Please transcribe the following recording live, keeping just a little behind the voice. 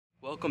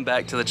Welcome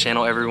back to the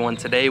channel, everyone.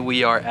 Today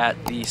we are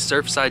at the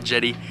Surfside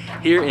Jetty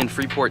here in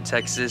Freeport,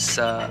 Texas.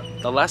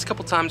 The last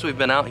couple times we've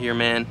been out here,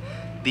 man,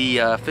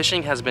 the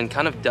fishing has been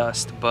kind of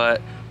dust,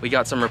 but we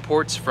got some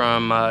reports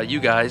from you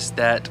guys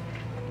that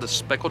the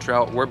speckled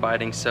trout were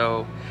biting,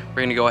 so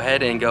we're gonna go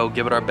ahead and go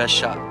give it our best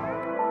shot.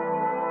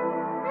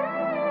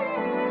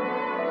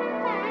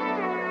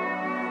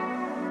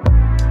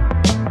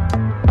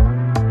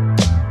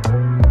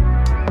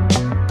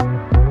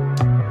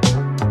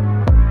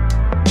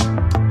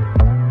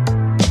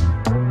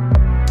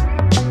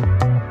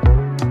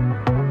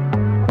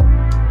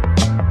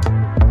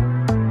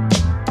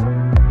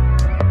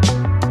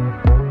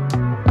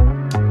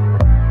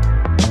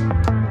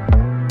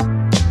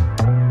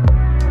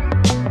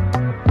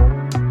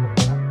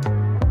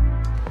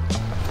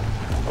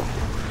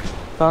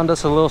 Found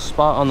us a little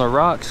spot on the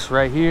rocks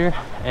right here,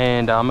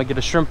 and I'm gonna get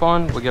a shrimp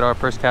on. We'll get our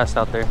first cast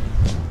out there.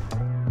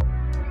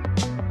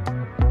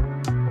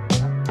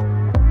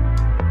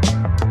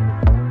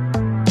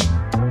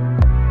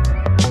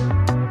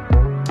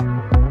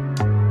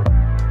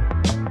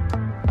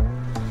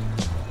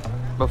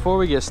 Before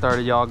we get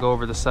started, y'all, go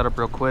over the setup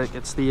real quick.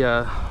 It's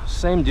the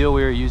same deal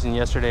we were using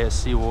yesterday at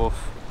Seawolf.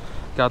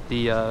 Got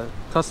the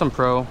Custom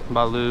Pro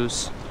by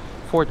Luz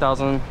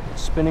 4000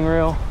 spinning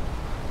reel.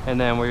 And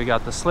then we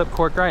got the slip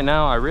cork. Right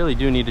now I really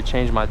do need to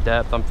change my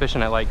depth. I'm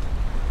fishing at like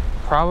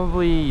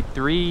probably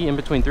in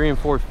between 3 and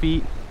 4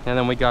 feet. And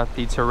then we got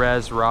the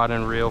Therese rod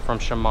and reel from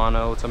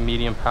Shimano. It's a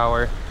medium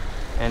power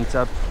and it's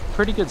a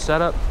pretty good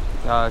setup.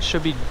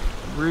 Should be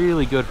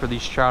really good for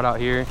these trout out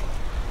here.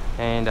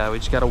 And we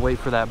just gotta wait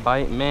for that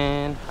bite,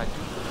 man.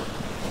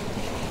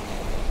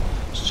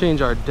 Let's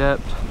change our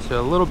depth to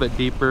a little bit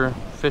deeper.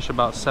 Fish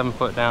about 7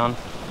 foot down.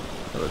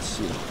 So let's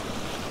see,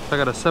 so I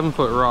got a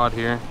 7-foot rod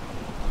here.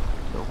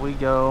 So if we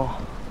go,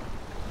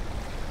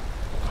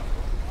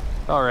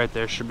 all right,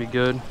 there should be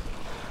good.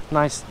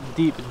 Nice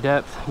deep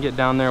depth. Get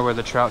down there where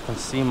the trout can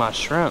see my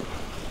shrimp.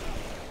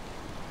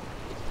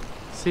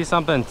 See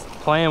something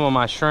playing with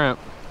my shrimp.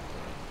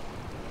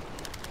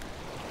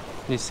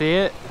 You see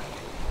it?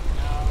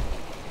 No.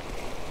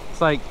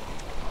 It's like,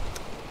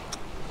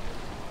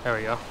 there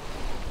we go.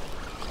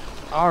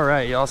 All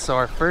right, y'all, so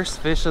our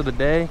first fish of the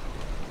day.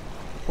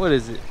 What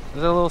is it? Is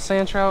it a little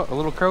sand trout? A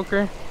little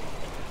croaker?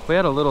 We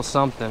had a little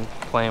something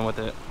playing with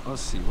it.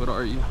 Let's see, what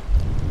are you?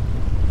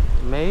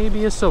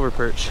 Maybe a silver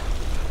perch.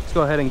 Let's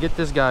go ahead and get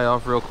this guy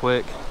off real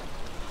quick.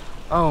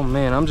 Oh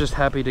man, I'm just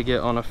happy to get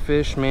on a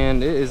fish,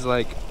 man. It is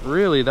like,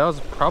 really, that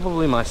was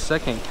probably my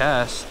second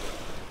cast.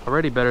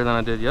 Already better than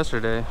I did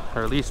yesterday,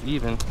 or at least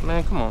even.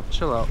 Man, come on,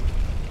 chill out.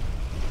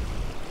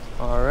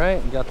 All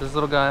right, got this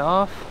little guy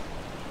off.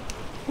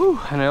 Whew,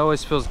 and it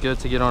always feels good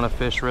to get on a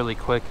fish really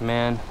quick,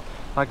 man.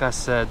 Like I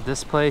said,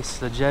 this place,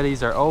 the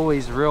jetties are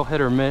always real hit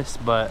or miss,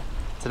 but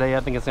today I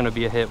think it's gonna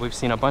be a hit. We've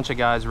seen a bunch of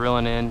guys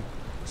reeling in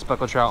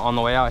speckled trout on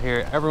the way out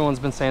here. Everyone's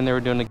been saying they were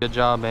doing a good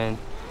job, and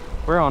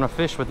we're on a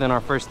fish within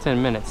our first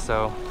 10 minutes,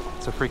 so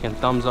it's a freaking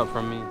thumbs up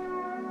from me.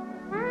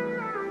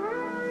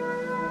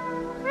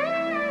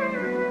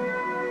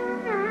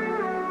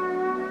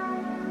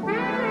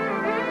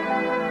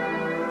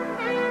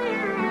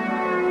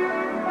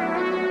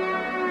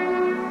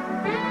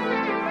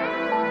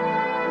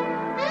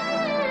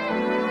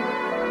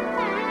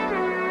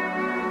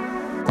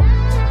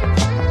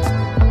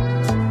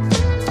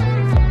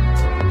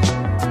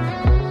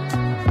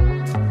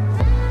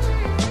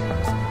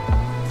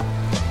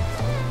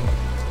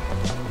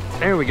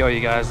 There we go, you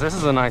guys. This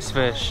is a nice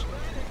fish.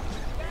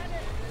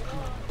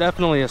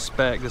 Definitely a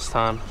speck this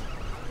time.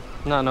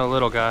 Not no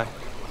little guy.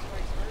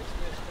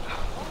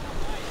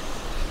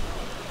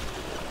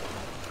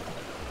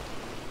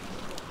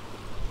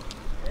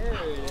 There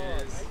it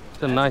is.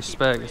 It's a nice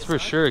speck. It's for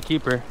sure a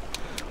keeper.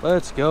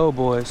 Let's go,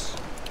 boys.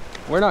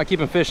 We're not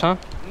keeping fish, huh?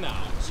 No.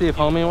 See if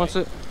homie wants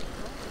it.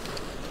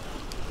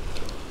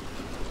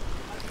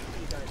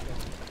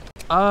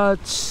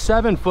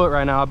 7 foot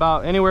right now,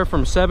 about anywhere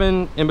from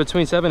 7, in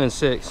between 7 and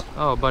 6.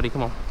 Oh buddy,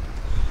 come on.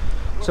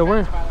 So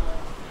we're,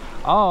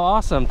 oh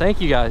awesome,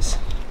 thank you guys.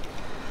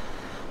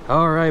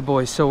 All right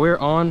boys, so we're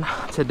on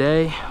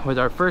today with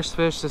our first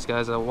fish. This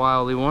guy's a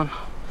wily one.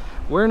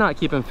 We're not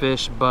keeping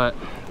fish, but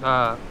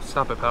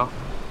stop it, pal.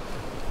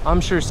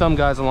 I'm sure some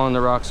guys along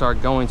the rocks are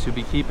going to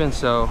be keeping,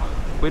 so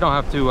we don't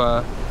have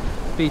to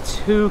be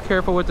too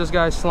careful with this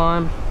guy's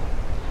slime.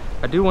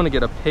 I do want to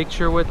get a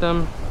picture with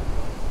him.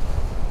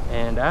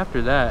 And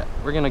after that,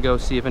 we're gonna go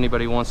see if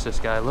anybody wants this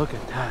guy. Look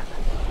at that.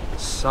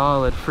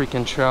 Solid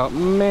freaking trout.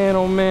 Man,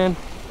 oh man.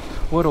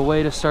 What a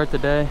way to start the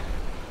day.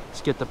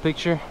 Let's get the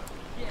picture.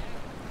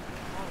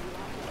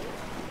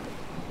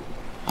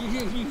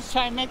 You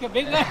try and make a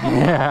big one?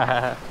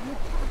 Yeah.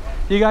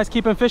 You guys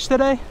keeping fish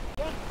today?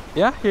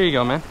 Yeah? Here you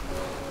go, man.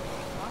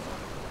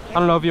 I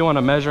don't know if you want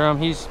to measure him.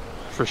 He's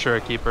for sure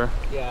a keeper.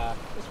 Yeah,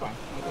 it's fine.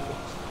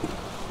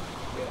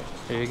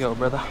 Here you go,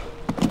 brother.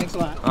 Thanks a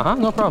lot. Uh-huh,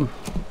 no problem.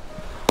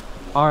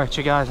 All right,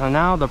 you guys, and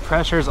now the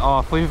pressure's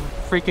off. We've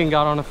freaking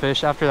got on a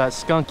fish. After that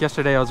skunk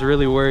yesterday, I was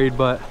really worried,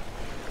 but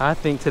I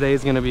think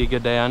today's gonna be a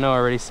good day. I know I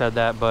already said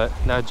that, but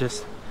that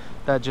just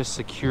that just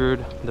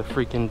secured the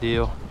freaking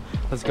deal.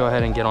 Let's go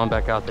ahead and get on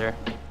back out there.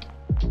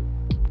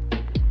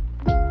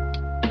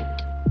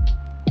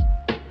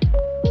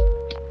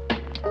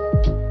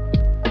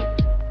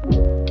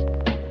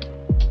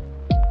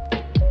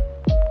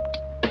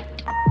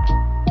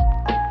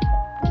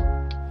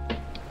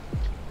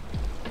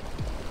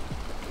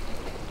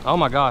 Oh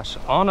my gosh,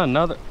 on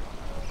another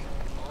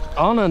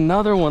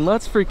one.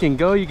 Let's freaking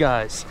go, you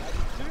guys.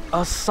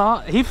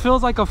 He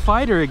feels like a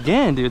fighter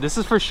again, dude. This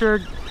is for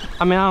sure.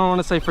 I mean, I don't want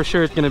to say for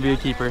sure it's gonna be a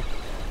keeper.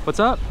 What's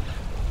up?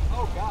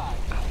 Oh God.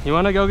 You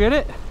want to go get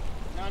it?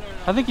 No.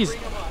 I think he's.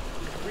 Bring him up.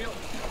 Just reel,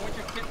 point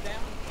your tip down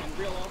and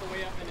reel all the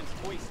way up and it's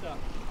hoist up.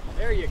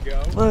 There you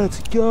go.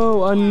 Let's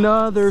go,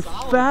 another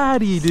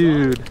fatty,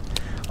 dude.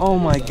 Oh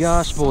my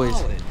gosh,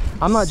 boys.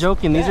 I'm not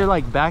joking. These are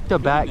like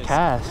back-to-back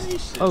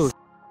casts. Oh,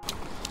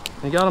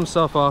 he got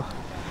himself off.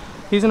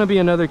 He's gonna be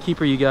another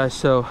keeper, you guys.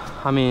 So,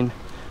 I mean,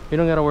 we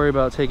don't gotta worry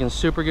about taking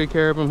super good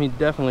care of him. He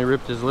definitely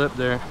ripped his lip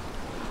there.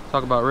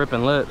 Talk about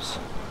ripping lips.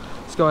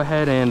 Let's go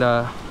ahead and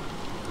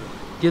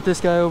get this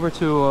guy over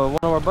to one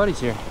of our buddies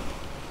here.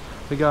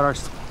 We got our...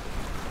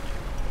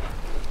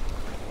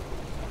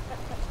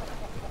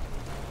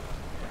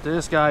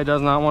 This guy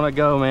does not want to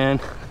go, man.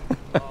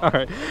 All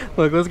right,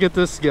 look, let's get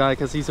this guy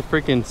because he's a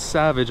freaking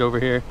savage over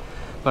here.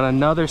 But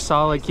another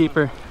solid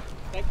keeper.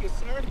 Thank you,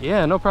 sir.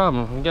 Yeah, no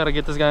problem. We gotta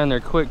get this guy in there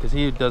quick because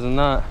he doesn't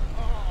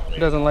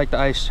like the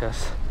ice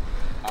chest.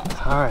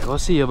 All right, we'll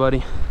see you,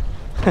 buddy.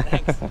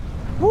 Thanks.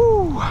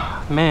 Woo,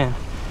 man.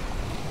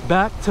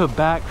 Back to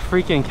back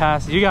freaking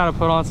casts. You gotta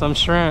put on some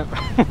shrimp.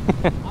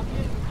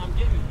 I'm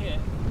getting hit.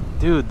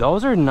 Dude,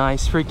 those are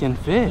nice freaking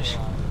fish.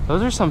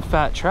 Those are some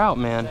fat trout,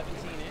 man.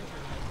 17 inches.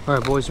 All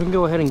right, boys, we can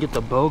go ahead and get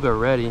the boga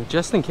ready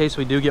just in case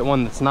we do get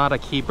one that's not a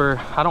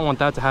keeper. I don't want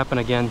that to happen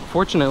again.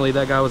 Fortunately,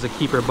 that guy was a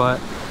keeper, but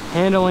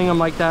handling him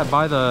like that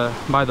by the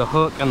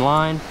hook and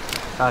line,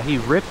 he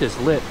ripped his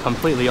lip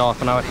completely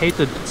off, and I would hate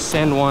to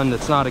send one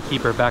that's not a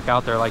keeper back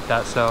out there like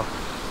that. So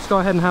let's go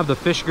ahead and have the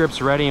fish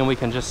grips ready, and we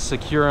can just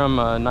secure them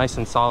nice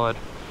and solid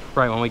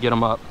right when we get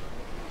them up.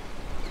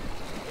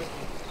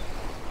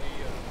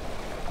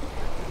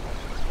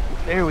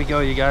 There we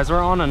go, you guys.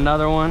 We're on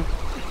another one.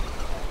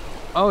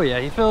 Oh yeah,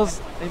 he feels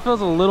a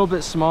little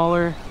bit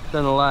smaller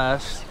than the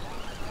last.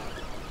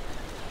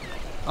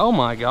 Oh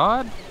my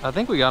God, I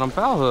think we got him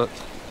foul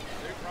hooked.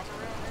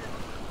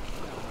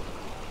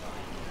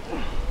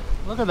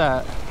 Look at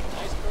that.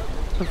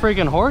 It's a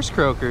freaking horse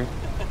croaker.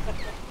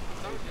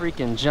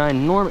 Freaking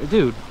ginormous.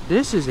 Dude,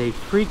 this is a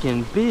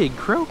freaking big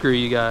croaker,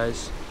 you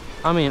guys.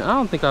 I mean, I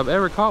don't think I've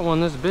ever caught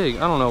one this big.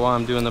 I don't know why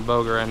I'm doing the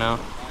boga right now.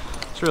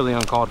 It's really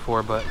uncalled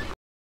for, but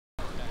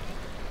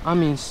I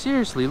mean,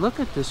 seriously, look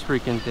at this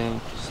freaking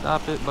thing.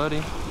 Stop it,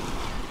 buddy.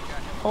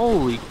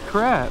 Holy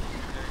crap.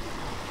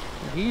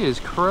 He is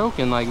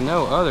croaking like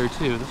no other,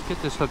 too. Let's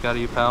get this hook out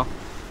of you, pal.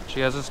 So,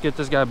 guys, let's get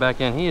this guy back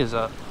in. He is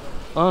a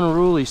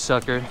unruly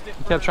sucker.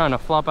 He kept trying to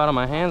flop out of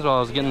my hands while I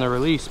was getting the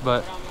release,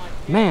 but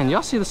man,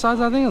 y'all see the size of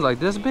that thing? It's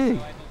like this big.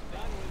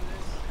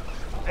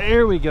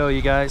 There we go,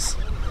 you guys.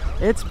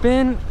 It's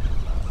been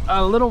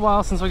a little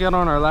while since we got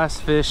on our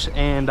last fish,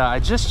 and I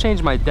just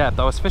changed my depth.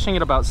 I was fishing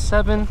at about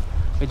 7.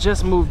 We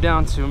just moved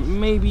down to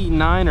maybe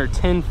 9 or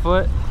 10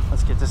 foot.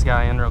 Let's get this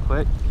guy in real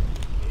quick.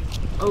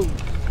 Oh,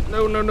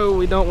 no,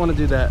 we don't want to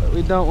do that.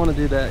 We don't want to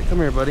do that. Come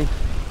here, buddy.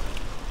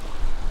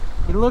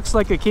 He looks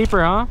like a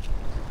keeper, huh?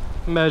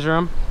 Measure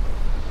him.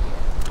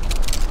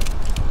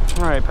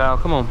 All right, pal,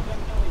 come on.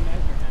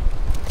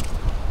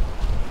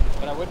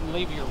 But I wouldn't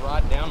leave your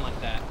rod down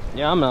like that.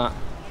 Yeah, I'm not.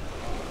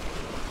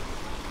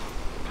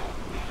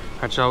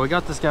 All right, y'all, we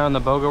got this guy on the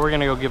boga. We're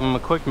gonna go give him a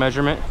quick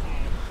measurement.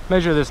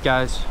 Measure this,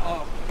 guys.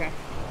 Oh, okay.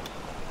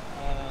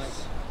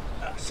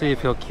 See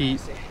if he'll keep.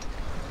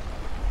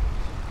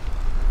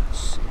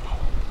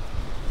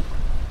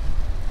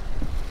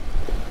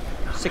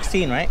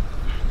 16, right?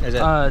 Is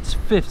it It's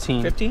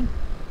 15. 15?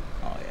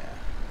 Oh, yeah.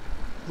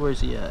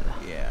 Where's he at?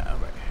 Yeah,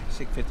 right.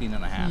 15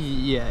 and a half.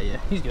 Yeah,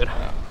 he's good.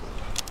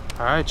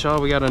 All right,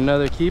 y'all, we got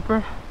another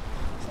keeper.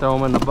 Let's throw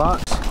him in the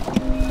box.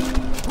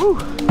 Woo.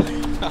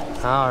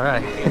 All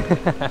right.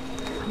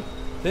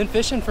 Been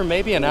fishing for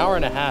maybe an hour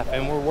and a half,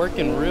 and we're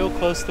working real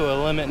close to a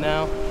limit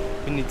now.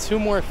 We need 2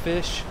 more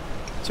fish,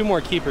 2 more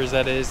keepers,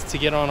 that is, to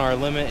get on our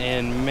limit.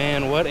 And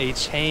man, what a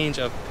change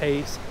of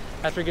pace.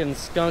 After getting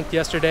skunked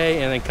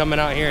yesterday and then coming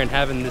out here and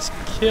having this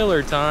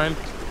killer time,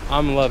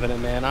 I'm loving it,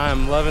 man. I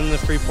am loving the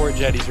Freeport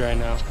jetties right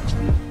now.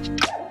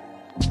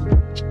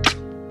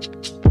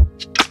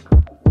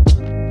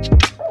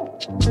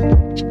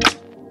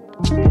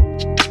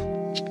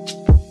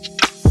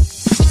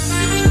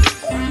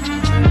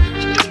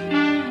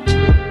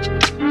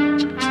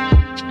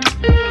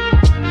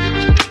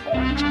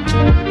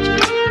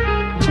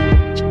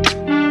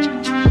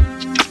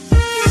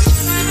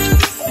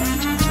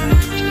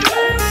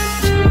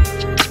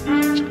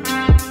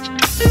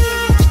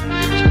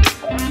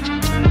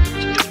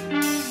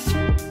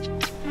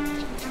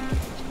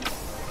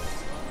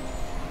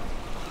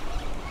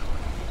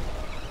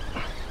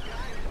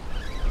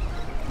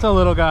 It's a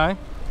little guy.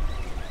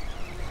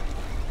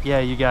 Yeah,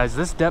 you guys,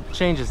 this depth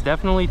change has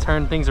definitely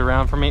turned things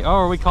around for me. Oh,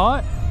 are we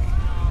caught?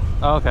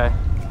 Oh, okay.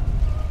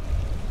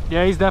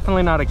 Yeah, he's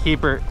definitely not a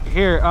keeper.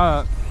 Here,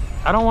 I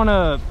don't want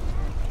to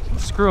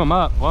screw him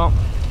up. Well,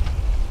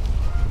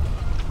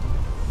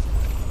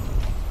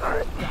 all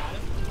right.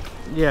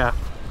 Yeah.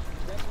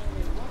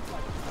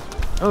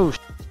 Oh,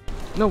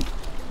 nope.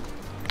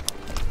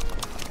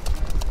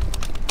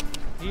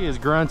 He is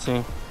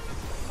grunting.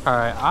 All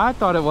right, I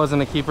thought it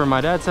wasn't a keeper. My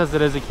dad says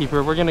it is a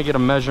keeper. We're gonna get a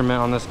measurement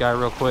on this guy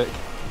real quick.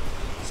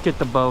 Let's get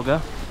the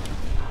boga.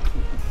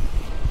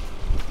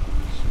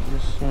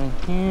 This in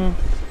here.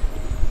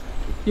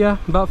 Yeah,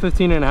 about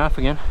 15 and a half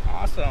again.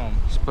 Awesome.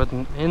 Just put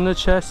them in the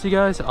chest, you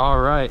guys. All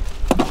right.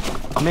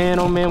 Man,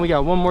 oh man, we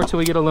got one more till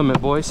we get a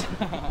limit, boys.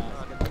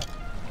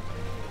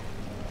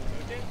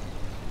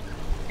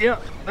 Yeah,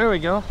 there we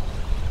go.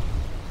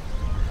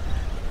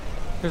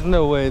 There's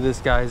no way this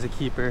guy is a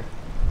keeper.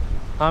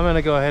 I'm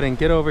gonna go ahead and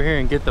get over here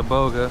and get the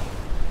boga.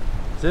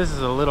 This is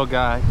a little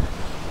guy.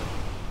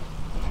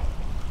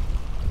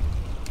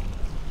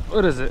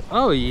 What is it?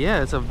 Oh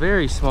yeah, it's a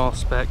very small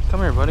speck.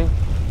 Come here, buddy.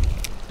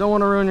 Don't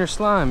want to ruin your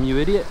slime, you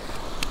idiot.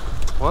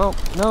 Well,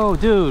 no,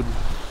 dude.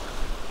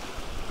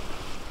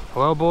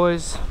 Well,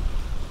 boys.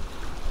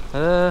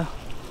 I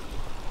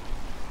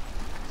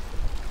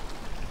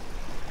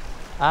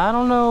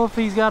don't know if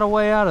he's got a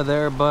way out of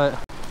there, but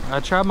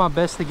I tried my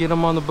best to get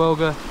him on the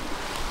boga.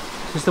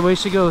 Just the way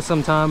she goes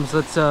sometimes.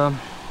 Let's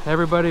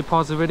everybody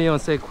pause the video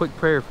and say a quick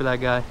prayer for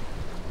that guy.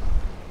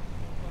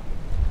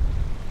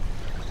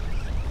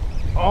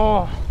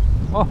 Oh,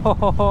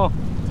 oh,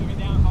 Took it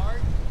down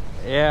hard.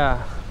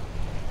 yeah.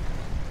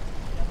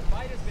 Yeah, the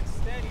bite has been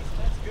steady,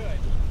 so that's good.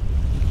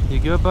 You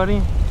good,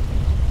 buddy?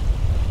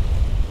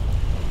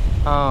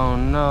 Oh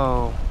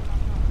no.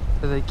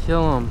 Did they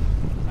kill him?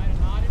 Tied a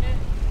knot in it.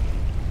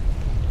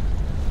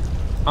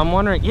 I'm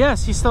wondering.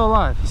 Yes, he's still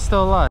alive. He's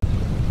still alive.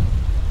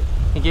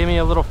 He gave me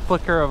a little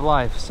flicker of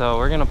life, so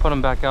we're gonna put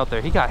him back out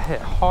there. He got hit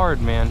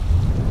hard, man.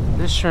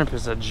 This shrimp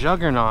is a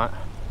juggernaut.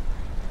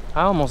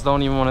 I almost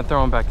don't even want to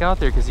throw him back out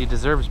there because he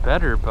deserves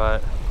better,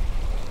 but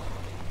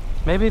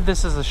maybe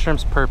this is a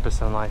shrimp's purpose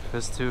in life,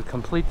 is to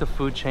complete the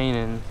food chain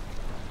and,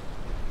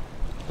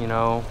 you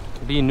know,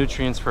 be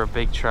nutrients for a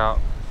big trout.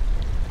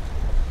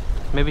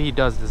 Maybe he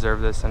does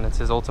deserve this and it's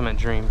his ultimate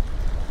dream.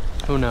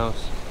 Who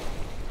knows?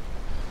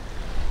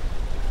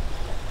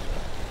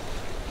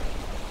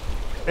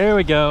 There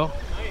we go.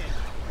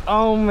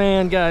 Oh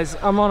man, guys,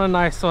 I'm on a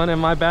nice one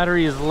and my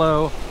battery is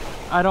low.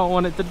 I don't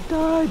want it to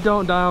die.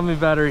 Don't die on me,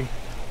 battery.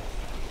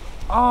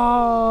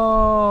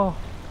 Oh,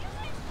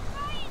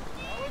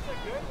 That was a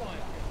good one.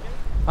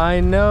 I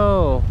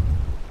know.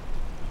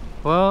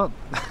 Well,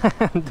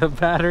 the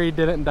battery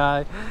didn't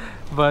die,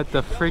 but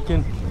the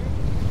freaking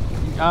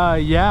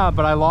yeah,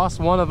 but I lost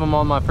one of them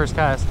on my first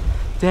cast.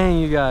 Dang,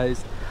 you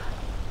guys.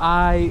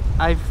 I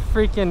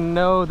freaking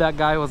know that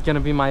guy was gonna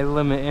be my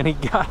limit and he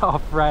got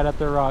off right at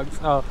the rocks.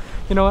 Oh,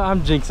 you know what?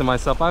 I'm jinxing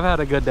myself. I've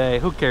had a good day.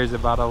 Who cares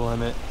about a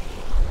limit?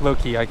 Low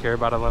key, I care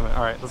about a limit.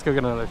 All right, let's go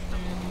get another.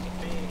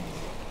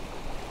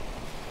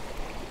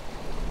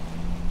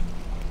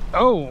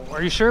 Oh,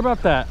 are you sure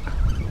about that?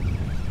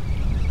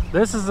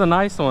 This is a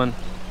nice one.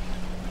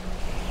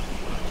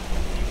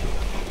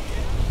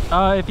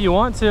 If you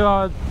want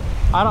to,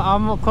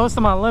 I'm close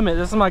to my limit.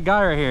 This is my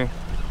guy right here.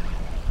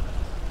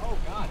 Oh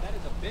God, that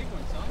is a big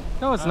one, son.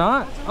 No, it's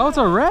not. Oh, it's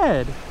a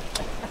red.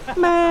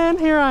 Man,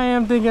 here I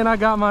am thinking I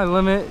got my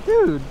limit.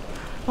 Dude,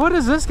 what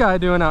is this guy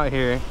doing out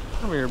here?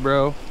 Come here,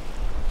 bro.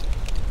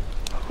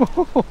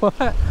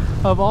 What?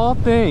 Of all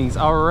things,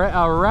 a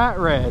rat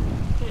red.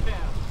 Yeah.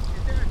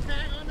 Is there a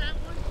tag on that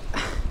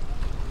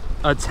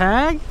one? A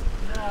tag?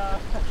 No.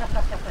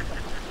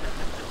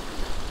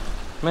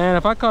 Man,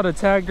 if I caught a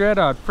tagged red,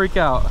 I'd freak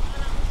out.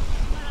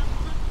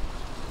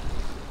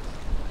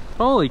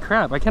 Holy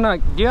crap, I cannot.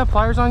 Do you have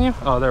pliers on you?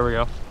 Oh, there we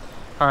go.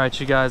 All right,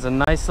 you guys, a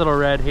nice little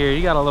red here.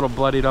 You got a little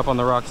bloodied up on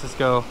the rocks. Let's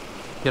go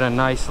get a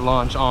nice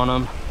launch on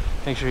him.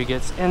 Make sure he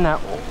gets in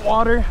that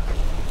water.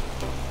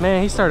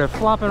 Man, he started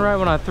flopping right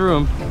when I threw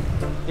him.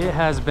 It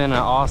has been an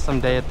awesome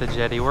day at the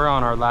jetty. We're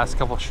on our last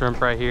couple shrimp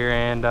right here,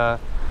 and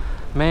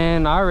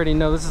man, I already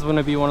know this is going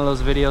to be one of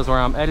those videos where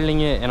I'm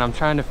editing it and I'm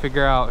trying to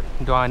figure out,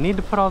 do I need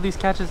to put all these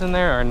catches in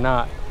there or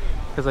not?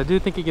 Because I do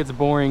think it gets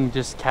boring,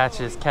 just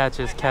catches.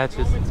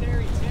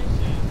 Momentary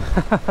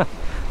tension.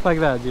 Like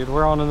that, dude.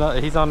 We're on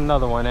another, he's on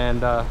another one,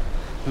 and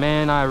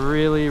man, I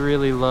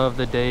really love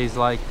the days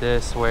like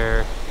this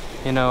where,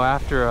 you know,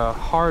 after a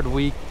hard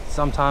week,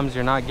 sometimes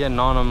you're not getting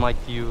on them like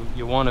you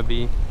want to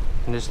be,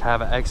 and just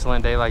have an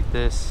excellent day like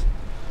this.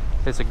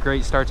 It's a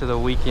great start to the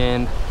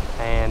weekend,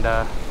 and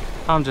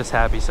I'm just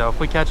happy. So if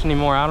we catch any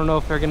more, I don't know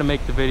if they're gonna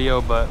make the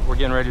video, but we're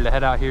getting ready to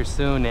head out here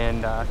soon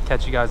and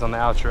catch you guys on the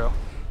outro.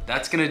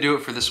 That's gonna do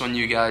it for this one,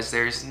 you guys.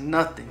 There's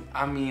nothing,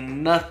 I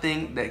mean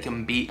nothing that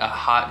can beat a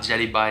hot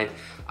jetty bite.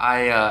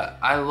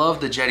 I love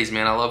the jetties,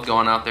 man. I love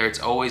going out there. It's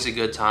always a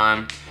good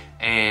time,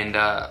 and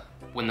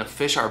when the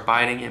fish are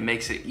biting, it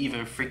makes it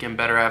even freaking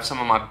better. I have some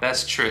of my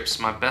best trips,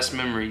 my best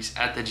memories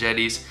at the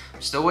jetties.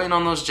 I'm still waiting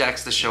on those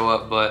jacks to show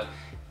up, but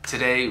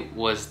Today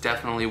was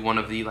definitely one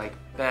of the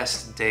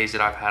best days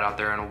that I've had out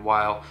there in a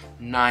while.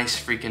 Nice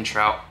freaking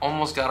trout.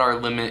 Almost got our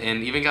limit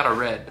and even got a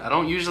red. I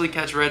don't usually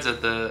catch reds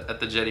at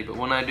the jetty, but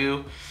when I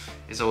do,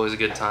 it's always a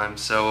good time.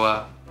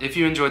 So if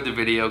you enjoyed the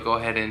video, go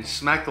ahead and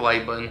smack the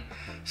like button,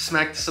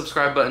 smack the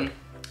subscribe button,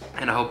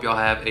 and I hope y'all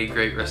have a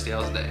great rest of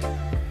y'all's day.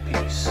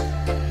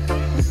 Peace.